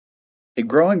A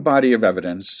growing body of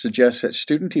evidence suggests that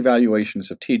student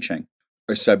evaluations of teaching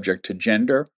are subject to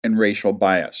gender and racial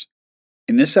bias.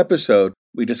 In this episode,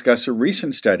 we discuss a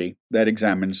recent study that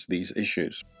examines these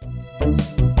issues.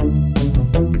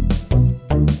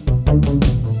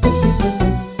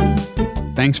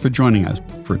 Thanks for joining us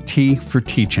for T for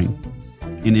Teaching,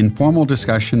 an informal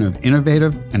discussion of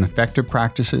innovative and effective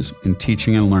practices in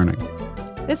teaching and learning.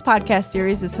 This podcast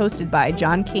series is hosted by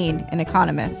John Kane, an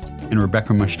economist, and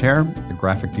Rebecca Mushtare, a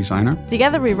graphic designer.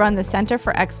 Together we run the Center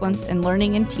for Excellence in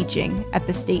Learning and Teaching at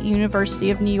the State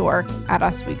University of New York at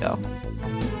Oswego.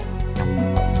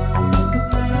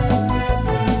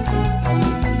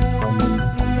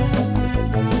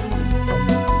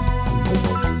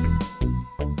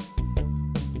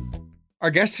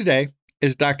 Our guest today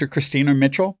is Dr. Christina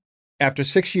Mitchell. After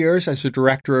 6 years as the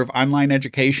Director of Online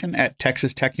Education at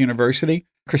Texas Tech University,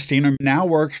 Christina now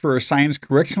works for a science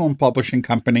curriculum publishing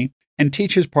company and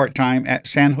teaches part-time at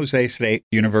San Jose State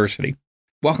University.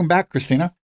 Welcome back,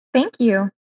 Christina. Thank you.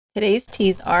 Today's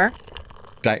teas are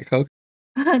Diet Coke.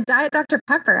 Diet Dr.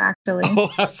 Pepper, actually.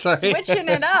 Oh, I'm sorry. Switching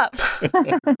it up.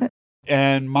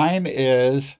 And mine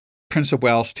is Prince of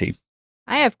Wales tea.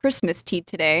 I have Christmas tea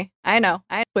today. I know.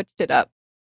 I switched it up.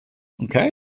 Okay.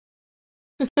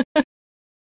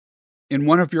 In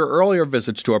one of your earlier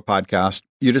visits to our podcast,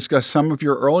 you discussed some of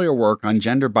your earlier work on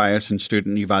gender bias in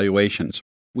student evaluations.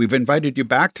 We've invited you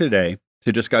back today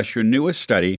to discuss your newest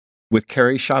study with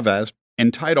Carrie Chavez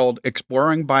entitled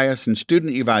Exploring Bias in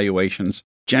Student Evaluations,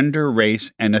 Gender,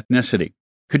 Race, and Ethnicity.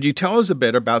 Could you tell us a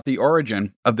bit about the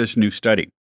origin of this new study?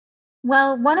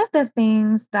 Well, one of the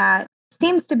things that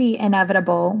seems to be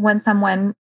inevitable when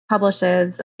someone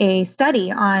publishes a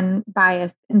study on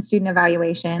bias in student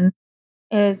evaluations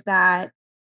is that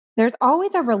there's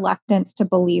always a reluctance to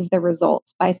believe the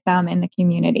results by some in the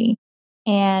community.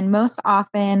 And most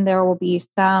often there will be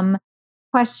some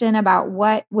question about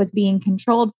what was being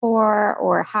controlled for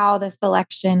or how the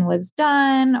selection was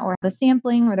done or the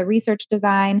sampling or the research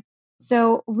design.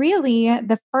 So really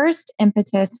the first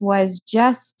impetus was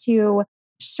just to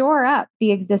shore up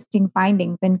the existing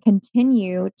findings and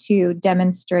continue to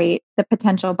demonstrate the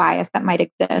potential bias that might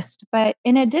exist. But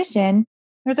in addition,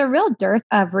 there's a real dearth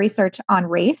of research on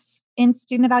race in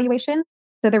student evaluations.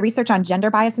 So the research on gender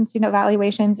bias in student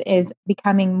evaluations is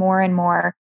becoming more and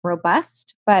more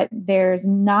robust, but there's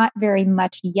not very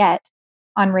much yet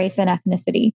on race and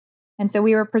ethnicity. And so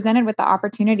we were presented with the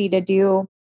opportunity to do,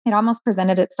 it almost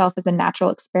presented itself as a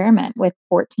natural experiment with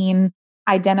 14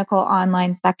 identical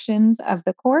online sections of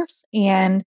the course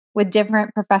and with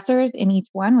different professors in each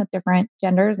one with different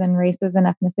genders and races and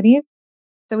ethnicities.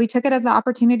 So we took it as the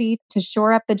opportunity to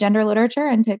shore up the gender literature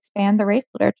and to expand the race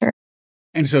literature.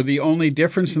 And so the only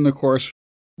difference in the course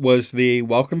was the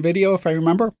welcome video, if I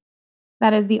remember?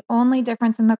 That is the only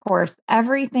difference in the course.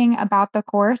 Everything about the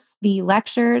course, the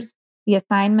lectures, the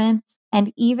assignments,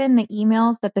 and even the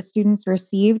emails that the students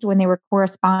received when they were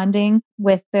corresponding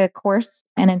with the course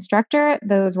and instructor,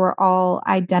 those were all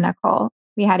identical.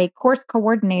 We had a course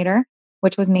coordinator,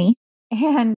 which was me,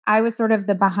 and I was sort of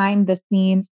the behind the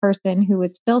scenes person who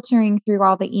was filtering through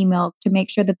all the emails to make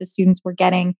sure that the students were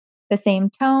getting the same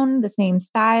tone, the same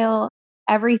style,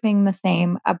 everything the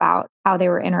same about how they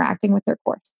were interacting with their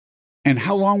course. And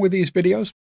how long were these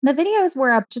videos? The videos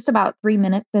were up just about 3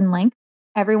 minutes in length.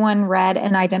 Everyone read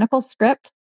an identical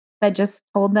script that just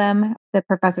told them the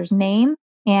professor's name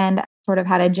and sort of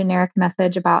had a generic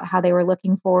message about how they were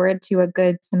looking forward to a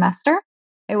good semester.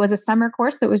 It was a summer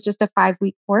course that was just a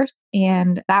 5-week course,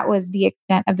 and that was the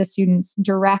extent of the students'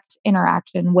 direct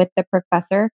interaction with the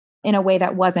professor in a way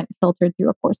that wasn't filtered through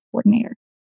a course coordinator.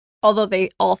 Although they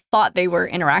all thought they were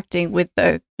interacting with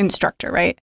the instructor,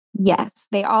 right? Yes,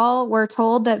 they all were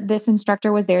told that this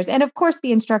instructor was theirs. And of course,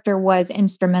 the instructor was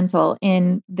instrumental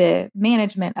in the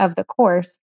management of the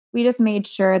course. We just made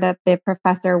sure that the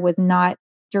professor was not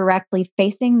directly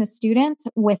facing the students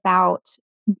without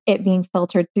it being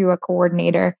filtered through a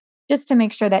coordinator, just to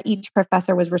make sure that each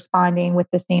professor was responding with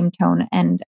the same tone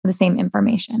and the same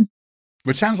information.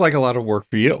 Which sounds like a lot of work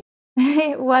for you.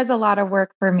 It was a lot of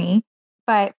work for me.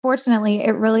 But fortunately,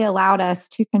 it really allowed us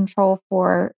to control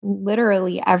for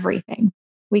literally everything.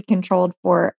 We controlled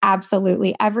for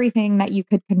absolutely everything that you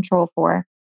could control for.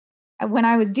 When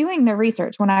I was doing the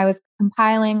research, when I was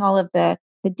compiling all of the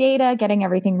data, getting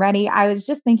everything ready, I was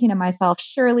just thinking to myself,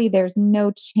 surely there's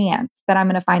no chance that I'm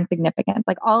going to find significance.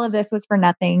 Like all of this was for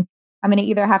nothing. I'm going to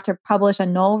either have to publish a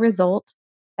null result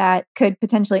that could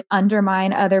potentially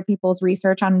undermine other people's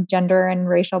research on gender and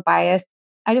racial bias.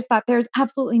 I just thought there's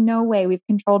absolutely no way we've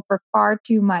controlled for far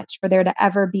too much for there to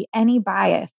ever be any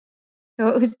bias. So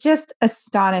it was just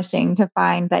astonishing to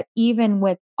find that even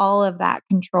with all of that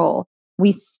control,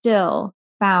 we still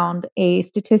found a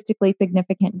statistically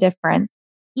significant difference,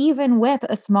 even with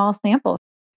a small sample.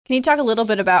 Can you talk a little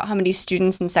bit about how many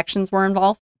students and sections were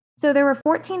involved? So there were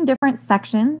 14 different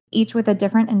sections, each with a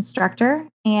different instructor,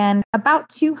 and about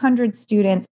 200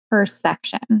 students per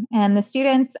section. And the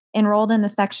students enrolled in the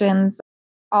sections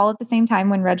all at the same time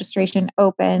when registration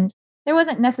opened. There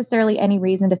wasn't necessarily any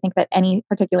reason to think that any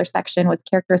particular section was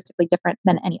characteristically different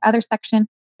than any other section.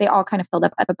 They all kind of filled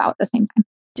up at about the same time.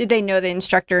 Did they know the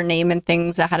instructor name and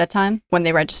things ahead of time when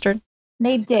they registered?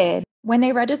 They did. When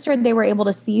they registered, they were able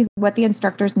to see what the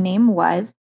instructor's name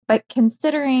was. But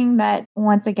considering that,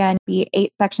 once again, be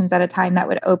 8 sections at a time that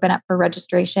would open up for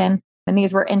registration, and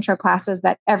these were intro classes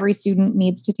that every student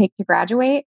needs to take to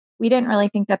graduate, we didn't really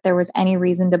think that there was any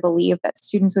reason to believe that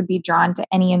students would be drawn to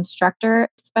any instructor,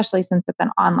 especially since it's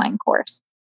an online course.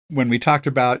 When we talked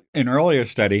about an earlier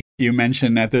study, you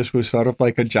mentioned that this was sort of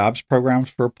like a jobs program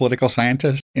for political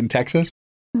scientists in Texas.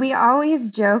 We always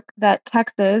joke that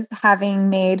Texas, having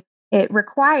made it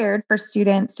required for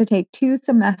students to take 2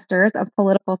 semesters of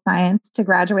political science to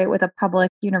graduate with a public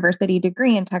university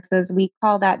degree in Texas, we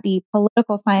call that the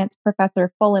Political Science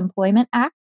Professor Full Employment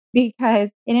Act, because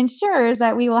it ensures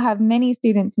that we will have many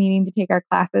students needing to take our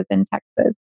classes in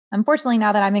Texas. Unfortunately,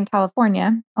 now that I'm in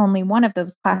California, only one of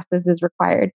those classes is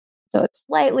required. So it's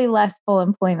slightly less full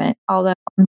employment, although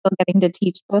I'm still getting to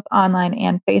teach both online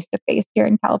and face-to-face here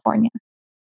in California.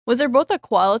 Was there both a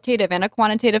qualitative and a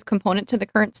quantitative component to the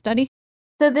current study?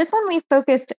 So this one, we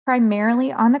focused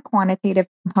primarily on the quantitative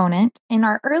component. In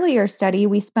our earlier study,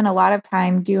 we spent a lot of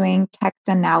time doing text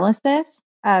analysis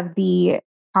of the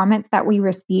comments that we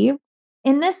received.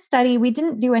 In this study, we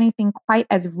didn't do anything quite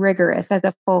as rigorous as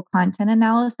a full content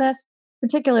analysis,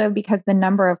 particularly because the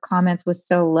number of comments was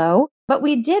so low, but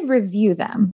we did review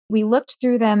them. We looked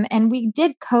through them and we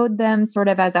did code them sort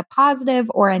of as a positive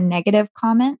or a negative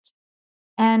comment.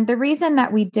 And the reason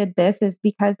that we did this is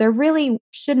because there really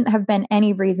shouldn't have been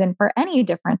any reason for any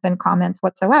difference in comments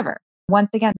whatsoever. Once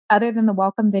again, other than the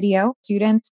welcome video,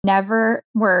 students never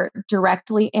were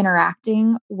directly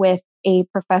interacting with a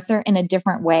professor in a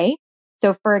different way.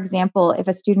 So for example, if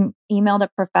a student emailed a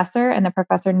professor and the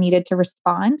professor needed to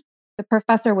respond, the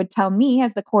professor would tell me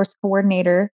as the course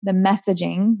coordinator the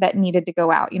messaging that needed to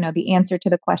go out, the answer to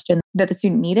the question that the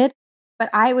student needed, but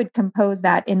I would compose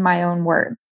that in my own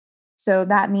words. So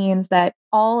that means that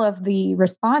all of the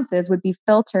responses would be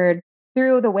filtered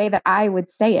through the way that I would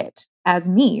say it as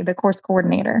me, the course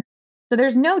coordinator. So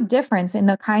there's no difference in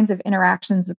the kinds of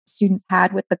interactions that the students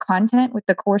had with the content, with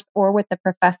the course, or with the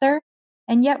professor.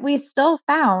 And yet we still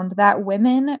found that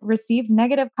women received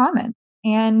negative comments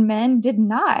and men did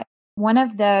not. One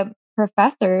of the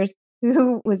professors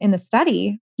who was in the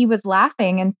study, he was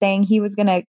laughing and saying he was going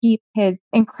to keep his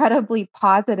incredibly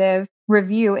positive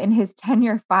review in his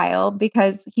tenure file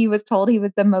because he was told he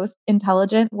was the most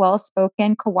intelligent,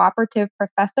 well-spoken, cooperative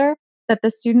professor that the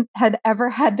student had ever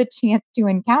had the chance to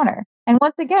encounter. And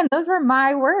once again, those were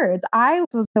my words. I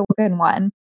was the woken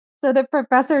one. So the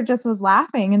professor just was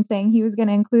laughing and saying he was going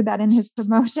to include that in his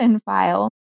promotion file,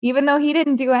 even though he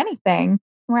didn't do anything.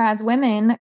 Whereas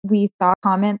women, we saw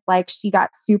comments like she got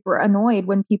super annoyed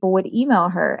when people would email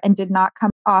her and did not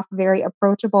come off very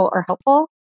approachable or helpful.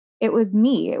 It was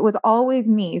me. It was always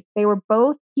me. They were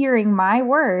both hearing my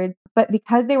words, but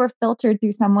because they were filtered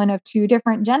through someone of 2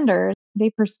 different genders,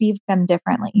 they perceived them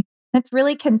differently. It's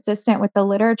really consistent with the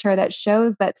literature that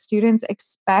shows that students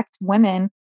expect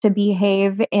women to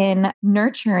behave in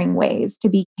nurturing ways, to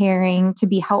be caring, to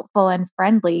be helpful and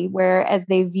friendly, whereas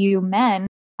they view men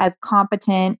as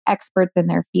competent experts in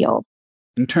their field.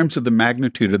 In terms of the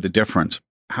magnitude of the difference,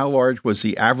 how large was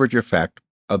the average effect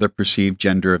of the perceived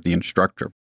gender of the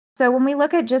instructor? So when we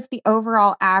look at just the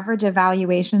overall average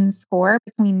evaluation score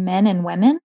between men and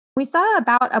women, we saw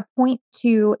about a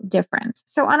 0.2 difference.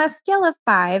 So on a scale of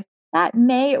 5, that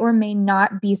may or may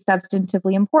not be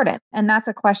substantively important. And that's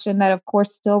a question that, of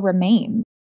course, still remains,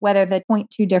 whether the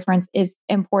 0.2 difference is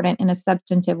important in a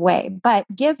substantive way. But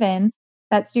given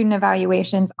that student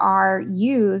evaluations are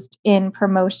used in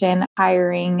promotion,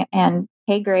 hiring, and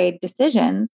pay grade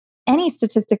decisions, any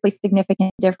statistically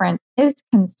significant difference is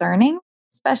concerning,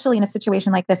 especially in a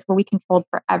situation like this where we controlled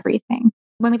for everything.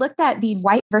 When we looked at the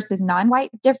white versus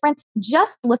non-white difference,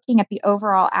 just looking at the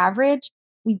overall average,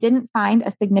 we didn't find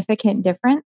a significant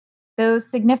difference. Those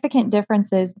significant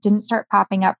differences didn't start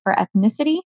popping up for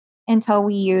ethnicity until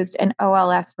we used an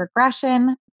OLS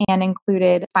regression and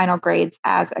included final grades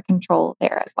as a control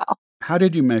there as well. How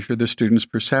did you measure the students'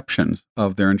 perceptions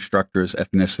of their instructor's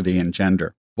ethnicity and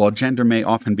gender? While gender may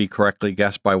often be correctly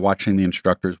guessed by watching the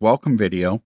instructor's welcome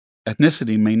video,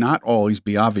 ethnicity may not always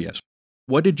be obvious.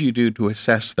 What did you do to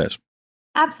assess this?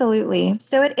 Absolutely.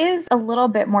 So it is a little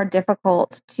bit more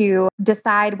difficult to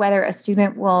decide whether a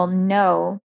student will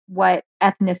know what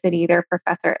ethnicity their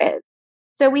professor is.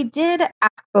 So we did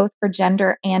ask both for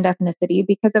gender and ethnicity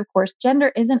because, of course,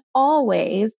 gender isn't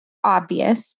always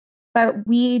obvious, but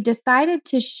we decided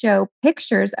to show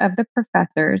pictures of the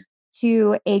professors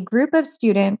to a group of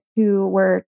students who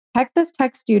were Texas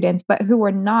Tech students, but who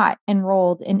were not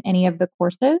enrolled in any of the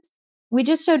courses. We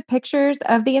just showed pictures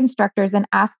of the instructors and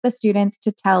asked the students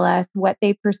to tell us what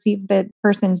they perceive the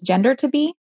person's gender to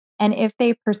be and if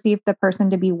they perceive the person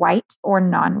to be white or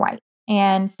non-white.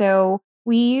 And so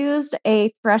we used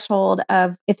a threshold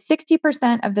of if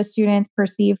 60% of the students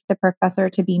perceived the professor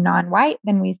to be non-white,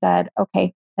 then we said,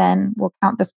 okay, then we'll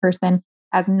count this person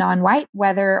as non-white,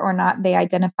 whether or not they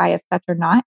identify as such or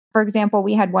not. For example,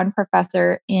 we had one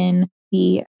professor in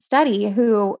the study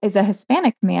who is a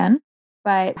Hispanic man,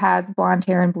 but has blonde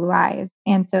hair and blue eyes.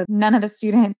 And so none of the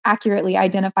students accurately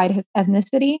identified his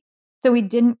ethnicity. So we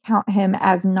didn't count him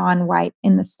as non-white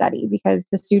in the study because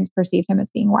the students perceived him as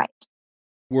being white.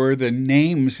 Were the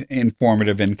names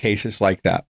informative in cases like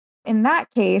that? In that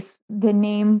case, the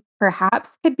name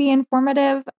perhaps could be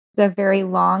informative. It's a very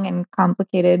long and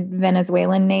complicated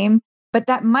Venezuelan name, but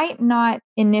that might not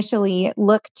initially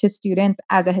look to students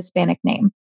as a Hispanic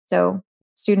name. So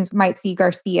students might see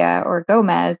Garcia or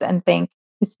Gomez and think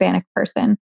Hispanic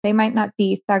person. They might not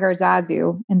see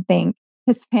Sagarzazu and think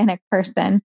Hispanic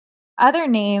person. Other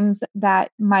names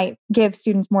that might give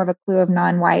students more of a clue of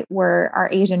non-white were our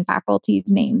Asian faculty's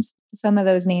names. Some of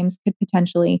those names could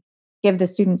potentially give the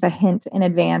students a hint in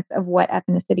advance of what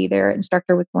ethnicity their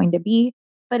instructor was going to be.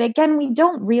 But again, we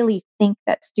don't really think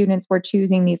that students were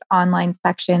choosing these online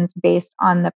sections based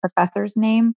on the professor's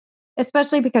name,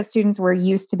 especially because students were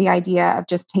used to the idea of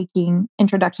just taking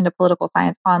Introduction to Political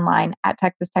Science online at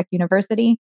Texas Tech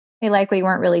University. They likely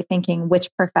weren't really thinking, which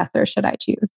professor should I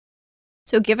choose?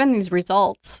 So given these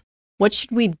results, what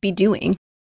should we be doing?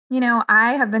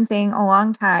 I have been saying a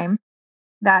long time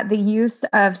that the use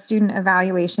of student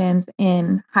evaluations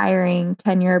in hiring,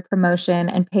 tenure, promotion,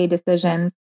 and pay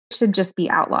decisions should just be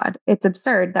outlawed. It's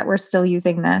absurd that we're still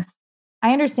using this.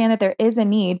 I understand that there is a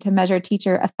need to measure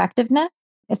teacher effectiveness,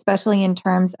 especially in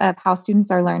terms of how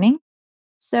students are learning.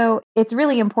 So it's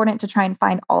really important to try and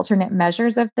find alternate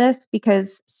measures of this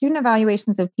because student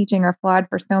evaluations of teaching are flawed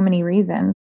for so many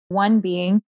reasons. One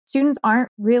being students aren't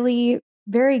really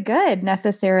very good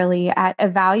necessarily at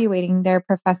evaluating their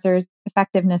professor's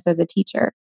effectiveness as a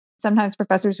teacher. Sometimes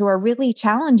professors who are really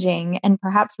challenging and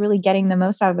perhaps really getting the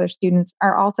most out of their students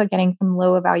are also getting some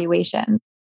low evaluations.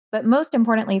 But most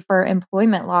importantly, for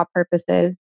employment law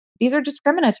purposes, these are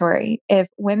discriminatory. If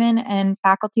women and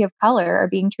faculty of color are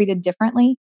being treated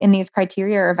differently in these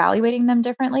criteria or evaluating them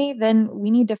differently, then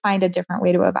we need to find a different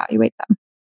way to evaluate them.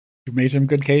 You've made some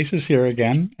good cases here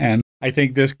again, and I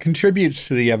think this contributes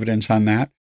to the evidence on that.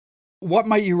 What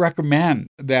might you recommend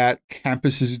that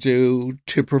campuses do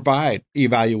to provide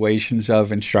evaluations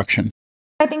of instruction?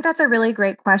 I think that's a really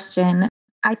great question.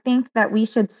 I think that we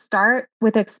should start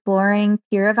with exploring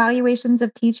peer evaluations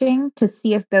of teaching to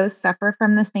see if those suffer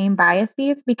from the same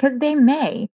biases, because they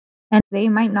may, and they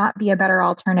might not be a better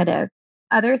alternative.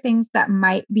 Other things that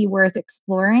might be worth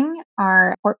exploring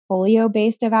are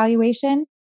portfolio-based evaluation.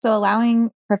 So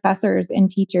allowing professors and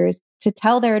teachers to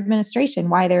tell their administration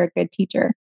why they're a good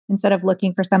teacher instead of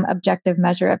looking for some objective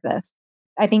measure of this.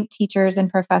 I think teachers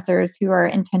and professors who are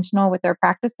intentional with their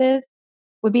practices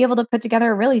would be able to put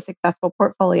together a really successful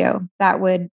portfolio that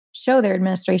would show their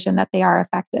administration that they are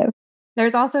effective.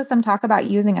 There's also some talk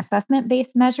about using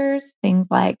assessment-based measures, things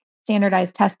like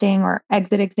standardized testing or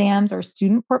exit exams or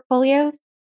student portfolios.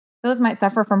 Those might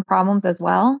suffer from problems as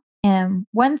well. And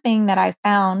one thing that I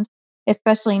found,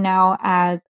 especially now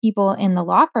as people in the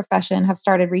law profession have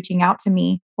started reaching out to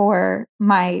me for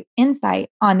my insight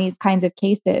on these kinds of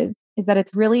cases, is that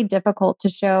it's really difficult to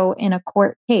show in a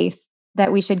court case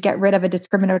that we should get rid of a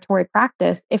discriminatory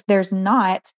practice if there's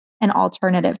not an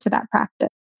alternative to that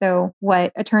practice. So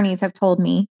what attorneys have told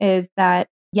me is that,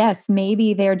 yes,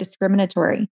 maybe they're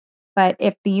discriminatory, but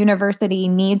if the university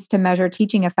needs to measure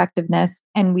teaching effectiveness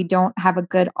and we don't have a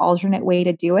good alternate way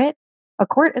to do it, a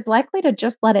court is likely to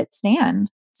just let it stand.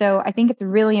 So I think it's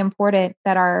really important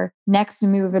that our next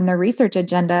move in the research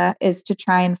agenda is to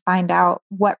try and find out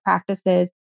what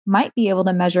practices might be able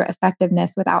to measure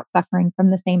effectiveness without suffering from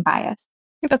the same bias.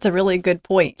 I think that's a really good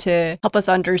point to help us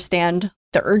understand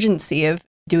the urgency of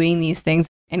doing these things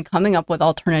and coming up with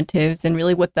alternatives and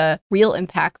really what the real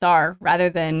impacts are rather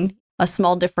than a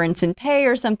small difference in pay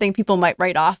or something, people might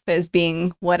write off as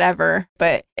being whatever.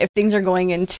 But if things are going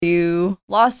into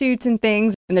lawsuits and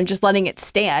things, and they're just letting it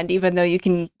stand, even though you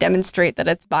can demonstrate that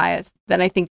it's biased, then I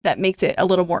think that makes it a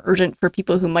little more urgent for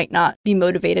people who might not be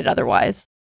motivated otherwise.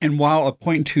 And while a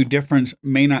 0.2 difference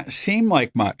may not seem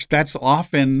like much, that's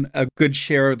often a good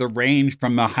share of the range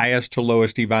from the highest to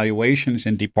lowest evaluations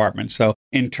in departments. So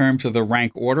in terms of the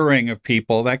rank ordering of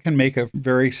people, that can make a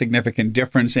very significant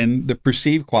difference in the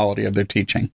perceived quality of their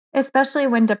teaching. Especially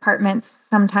when departments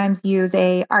sometimes use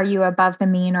are you above the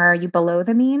mean or are you below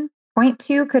the mean?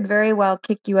 0.2 could very well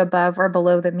kick you above or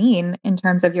below the mean in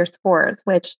terms of your scores,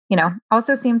 which,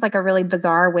 also seems like a really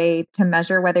bizarre way to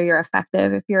measure whether you're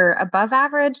effective. If you're above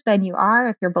average, then you are.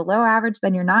 If you're below average,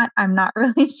 then you're not. I'm not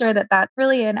really sure that that's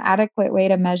really an adequate way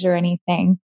to measure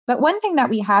anything. But one thing that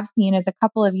we have seen is a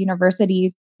couple of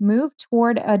universities move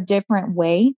toward a different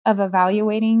way of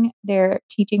evaluating their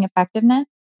teaching effectiveness.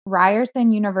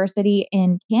 Ryerson University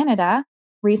in Canada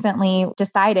recently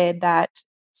decided that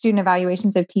student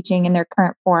evaluations of teaching in their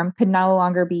current form could no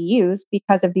longer be used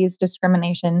because of these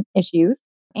discrimination issues.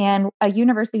 And a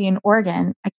university in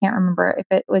Oregon, I can't remember if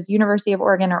it was University of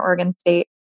Oregon or Oregon State,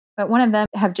 but one of them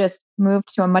have just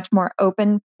moved to a much more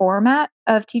open format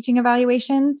of teaching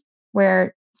evaluations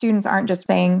where students aren't just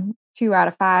saying 2 out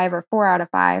of 5 or 4 out of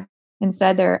 5.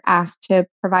 Instead, they're asked to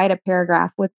provide a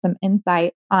paragraph with some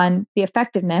insight on the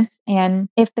effectiveness. And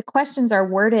if the questions are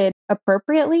worded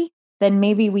appropriately, then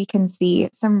maybe we can see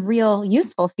some real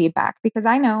useful feedback. Because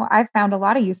I know I've found a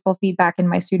lot of useful feedback in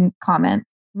my student comments.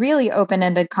 Really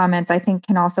open-ended comments, I think,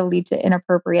 can also lead to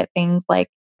inappropriate things like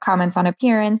comments on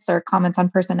appearance or comments on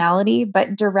personality.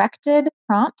 But directed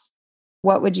prompts,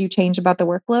 what would you change about the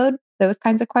workload? Those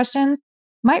kinds of questions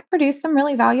might produce some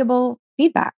really valuable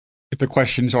feedback. If the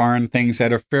questions are on things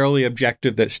that are fairly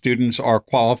objective that students are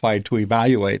qualified to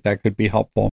evaluate, that could be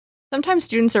helpful. Sometimes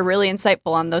students are really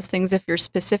insightful on those things if you're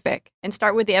specific and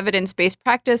start with the evidence-based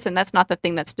practice, and that's not the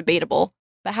thing that's debatable,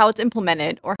 but how it's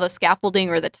implemented or the scaffolding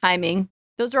or the timing.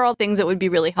 Those are all things that would be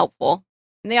really helpful.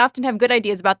 And they often have good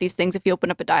ideas about these things if you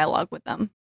open up a dialogue with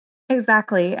them.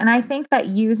 Exactly. And I think that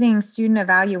using student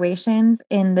evaluations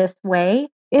in this way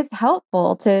is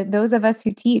helpful to those of us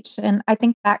who teach. And I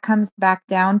think that comes back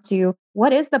down to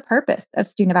what is the purpose of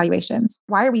student evaluations?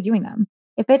 Why are we doing them?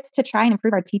 If it's to try and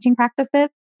improve our teaching practices,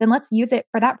 then let's use it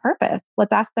for that purpose.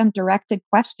 Let's ask them directed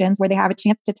questions where they have a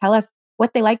chance to tell us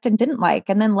what they liked and didn't like,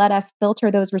 and then let us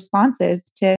filter those responses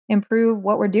to improve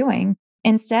what we're doing.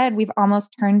 Instead, we've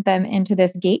almost turned them into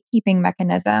this gatekeeping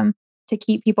mechanism to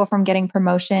keep people from getting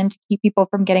promotion, to keep people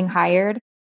from getting hired.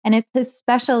 And it's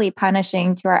especially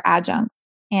punishing to our adjuncts.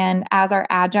 And as our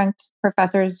adjunct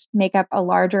professors make up a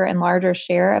larger and larger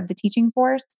share of the teaching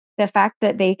force, the fact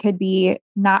that they could be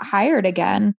not hired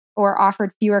again or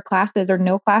offered fewer classes or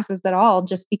no classes at all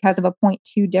just because of a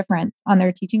 0.2 difference on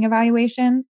their teaching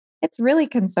evaluations, it's really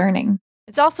concerning.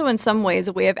 It's also in some ways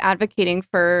a way of advocating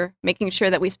for making sure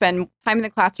that we spend time in the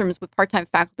classrooms with part-time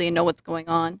faculty and know what's going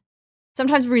on.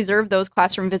 Sometimes we reserve those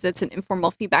classroom visits and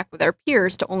informal feedback with our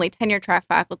peers to only tenure-track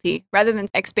faculty, rather than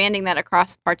expanding that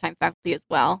across part-time faculty as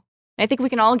well. And I think we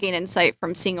can all gain insight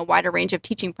from seeing a wider range of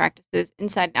teaching practices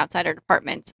inside and outside our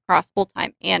departments across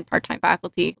full-time and part-time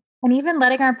faculty. And even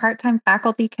letting our part-time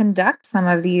faculty conduct some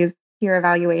of these peer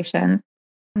evaluations.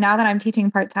 Now that I'm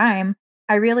teaching part-time,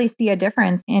 I really see a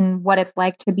difference in what it's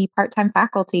like to be part-time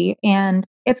faculty. And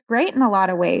it's great in a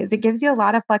lot of ways. It gives you a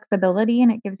lot of flexibility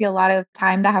and it gives you a lot of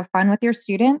time to have fun with your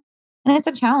student. And it's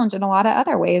a challenge in a lot of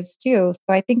other ways too.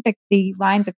 So I think that the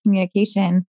lines of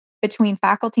communication between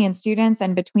faculty and students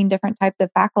and between different types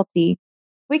of faculty,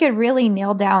 we could really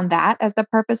nail down that as the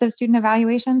purpose of student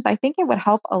evaluations. I think it would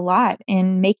help a lot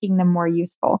in making them more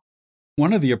useful.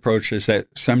 One of the approaches that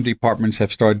some departments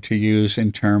have started to use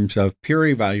in terms of peer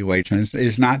evaluations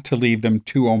is not to leave them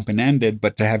too open-ended,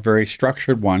 but to have very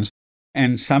structured ones.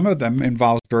 And some of them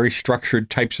involve very structured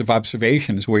types of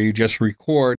observations where you just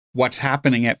record what's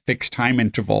happening at fixed time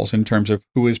intervals in terms of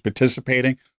who is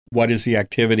participating, what is the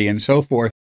activity, and so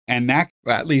forth. And that,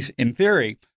 at least in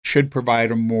theory, should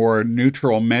provide a more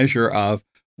neutral measure of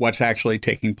what's actually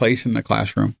taking place in the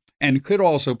classroom, and could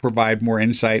also provide more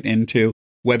insight into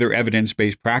whether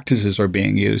evidence-based practices are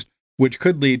being used, which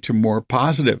could lead to more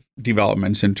positive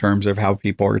developments in terms of how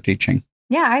people are teaching.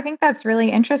 Yeah, I think that's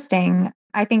really interesting.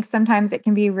 I think sometimes it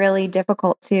can be really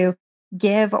difficult to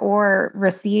give or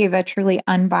receive a truly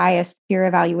unbiased peer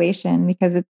evaluation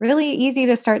because it's really easy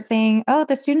to start saying, oh,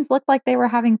 the students looked like they were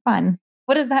having fun.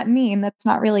 What does that mean? That's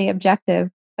not really objective.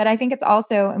 But I think it's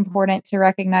also important to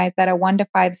recognize that a 1 to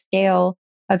 5 scale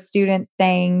of students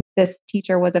saying this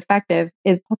teacher was effective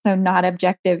is also not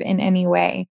objective in any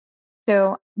way.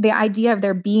 So the idea of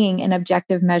there being an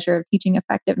objective measure of teaching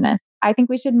effectiveness. I think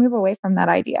we should move away from that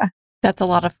idea. That's a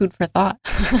lot of food for thought.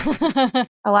 A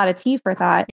lot of tea for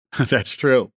thought. That's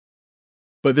true.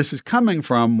 But this is coming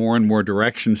from more and more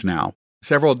directions now.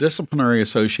 Several disciplinary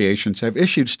associations have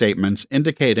issued statements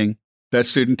indicating that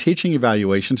student teaching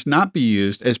evaluations not be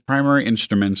used as primary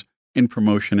instruments in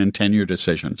promotion and tenure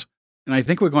decisions. And I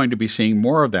think we're going to be seeing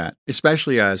more of that,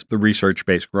 especially as the research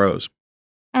base grows.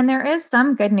 And there is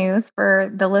some good news for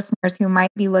the listeners who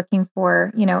might be looking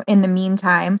for, in the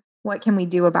meantime, what can we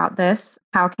do about this?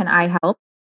 How can I help?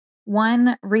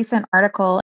 One recent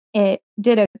article, it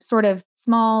did a sort of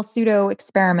small pseudo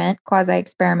experiment, quasi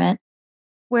experiment,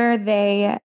 where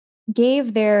they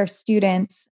gave their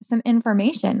students some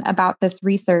information about this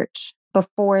research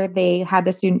before they had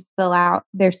the students fill out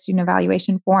their student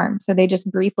evaluation form. So they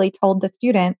just briefly told the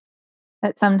students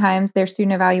that sometimes their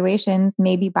student evaluations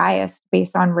may be biased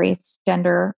based on race,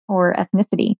 gender, or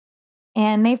ethnicity.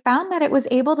 And they found that it was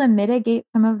able to mitigate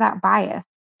some of that bias.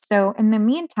 So in the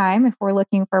meantime, if we're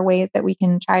looking for ways that we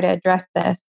can try to address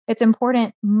this, it's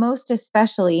important, most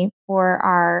especially for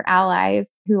our allies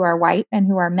who are white and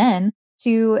who are men,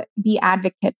 to be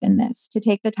advocates in this, to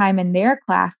take the time in their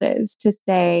classes to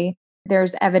say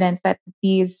there's evidence that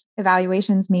these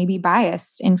evaluations may be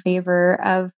biased in favor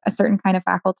of a certain kind of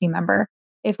faculty member.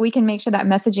 If we can make sure that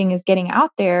messaging is getting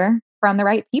out there from the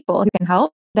right people who can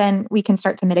help, then we can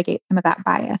start to mitigate some of that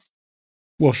bias.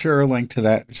 We'll share a link to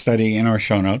that study in our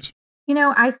show notes.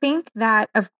 I think that,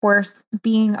 of course,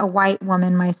 being a white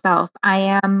woman myself, I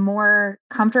am more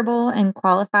comfortable and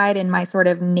qualified in my sort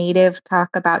of native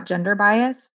talk about gender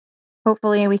bias.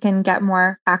 Hopefully, we can get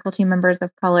more faculty members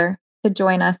of color to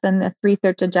join us in this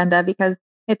research agenda because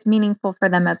it's meaningful for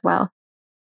them as well.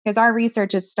 Because our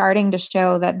research is starting to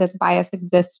show that this bias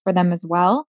exists for them as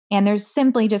well. And there's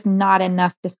simply just not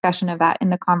enough discussion of that in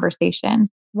the conversation.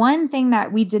 One thing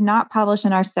that we did not publish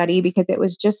in our study because it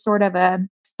was just sort of a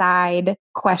side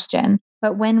question,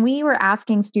 but when we were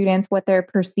asking students what their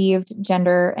perceived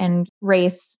gender and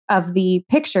race of the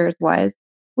pictures was,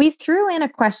 we threw in a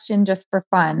question just for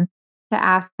fun to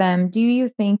ask them, do you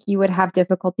think you would have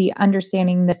difficulty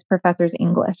understanding this professor's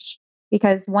English?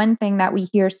 Because one thing that we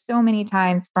hear so many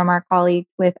times from our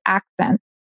colleagues with accents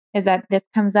is that this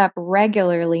comes up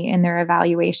regularly in their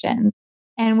evaluations.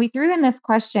 And we threw in this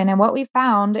question, and what we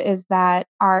found is that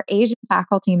our Asian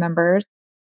faculty members,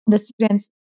 the students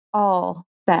all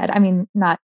said,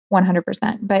 not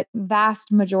 100%, but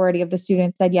vast majority of the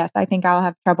students said, yes, I think I'll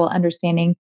have trouble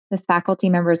understanding this faculty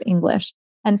member's English.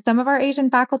 And some of our Asian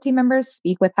faculty members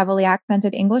speak with heavily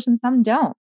accented English and some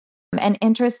don't. And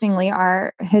interestingly,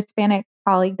 our Hispanic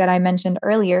colleague that I mentioned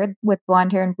earlier with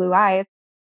blonde hair and blue eyes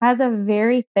has a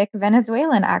very thick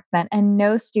Venezuelan accent, and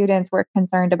no students were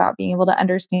concerned about being able to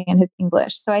understand his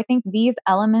English. So I think these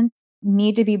elements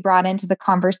need to be brought into the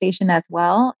conversation as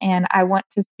well. And I want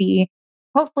to see,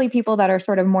 hopefully, people that are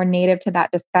sort of more native to that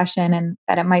discussion and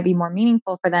that it might be more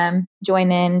meaningful for them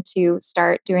join in to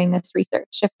start doing this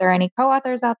research. If there are any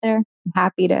co-authors out there, I'm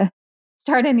happy to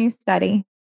start a new study.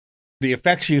 The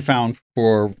effects you found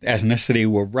for ethnicity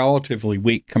were relatively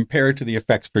weak compared to the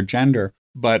effects for gender,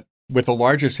 but with a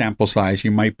larger sample size,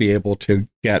 you might be able to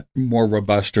get more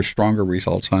robust or stronger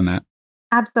results on that.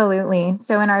 Absolutely.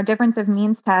 So in our difference of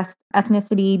means test,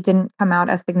 ethnicity didn't come out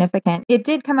as significant. It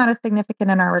did come out as significant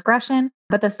in our regression,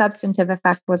 but the substantive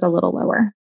effect was a little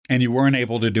lower. And you weren't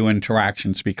able to do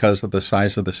interactions because of the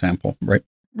size of the sample, right?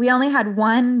 We only had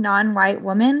one non-white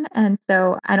woman. And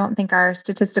so I don't think our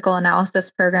statistical analysis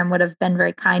program would have been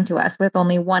very kind to us with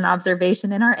only one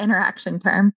observation in our interaction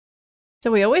term.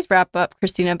 So we always wrap up,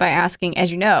 Christina, by asking,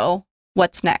 as you know,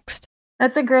 what's next?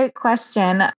 That's a great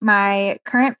question. My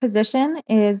current position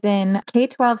is in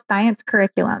K-12 science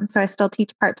curriculum. So I still teach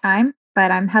part-time,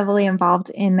 but I'm heavily involved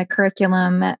in the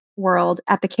curriculum world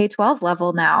at the K-12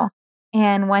 level now.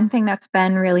 And one thing that's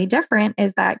been really different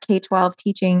is that K-12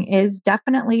 teaching is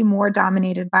definitely more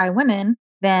dominated by women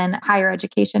than higher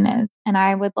education is. And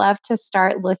I would love to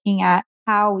start looking at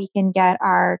how we can get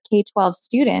our K-12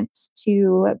 students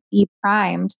to be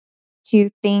primed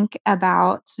to think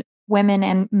about women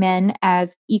and men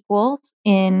as equals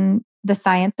in the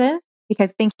sciences,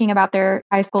 because thinking about their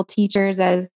high school teachers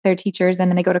as their teachers and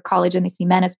then they go to college and they see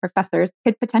men as professors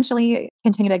could potentially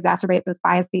continue to exacerbate those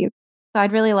biases. So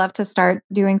I'd really love to start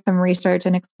doing some research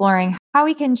and exploring how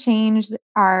we can change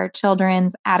our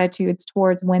children's attitudes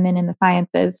towards women in the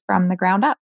sciences from the ground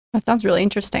up. That sounds really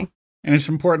interesting. And it's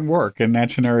important work, and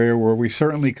that's an area where we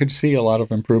certainly could see a lot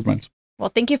of improvements.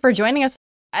 Well, thank you for joining us.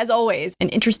 As always, an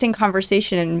interesting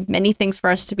conversation and many things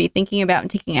for us to be thinking about and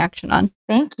taking action on.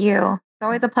 Thank you. It's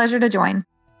always a pleasure to join.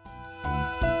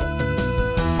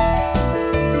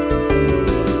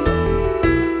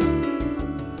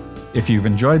 If you've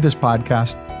enjoyed this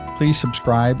podcast, please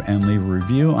subscribe and leave a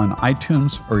review on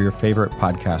iTunes or your favorite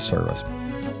podcast service.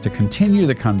 To continue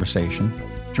the conversation,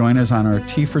 join us on our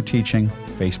T for Teaching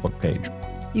Facebook page.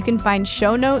 You can find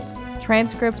show notes,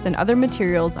 transcripts, and other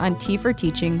materials on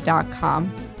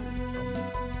tforteaching.com.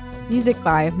 Music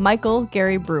by Michael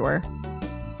Gary Brewer.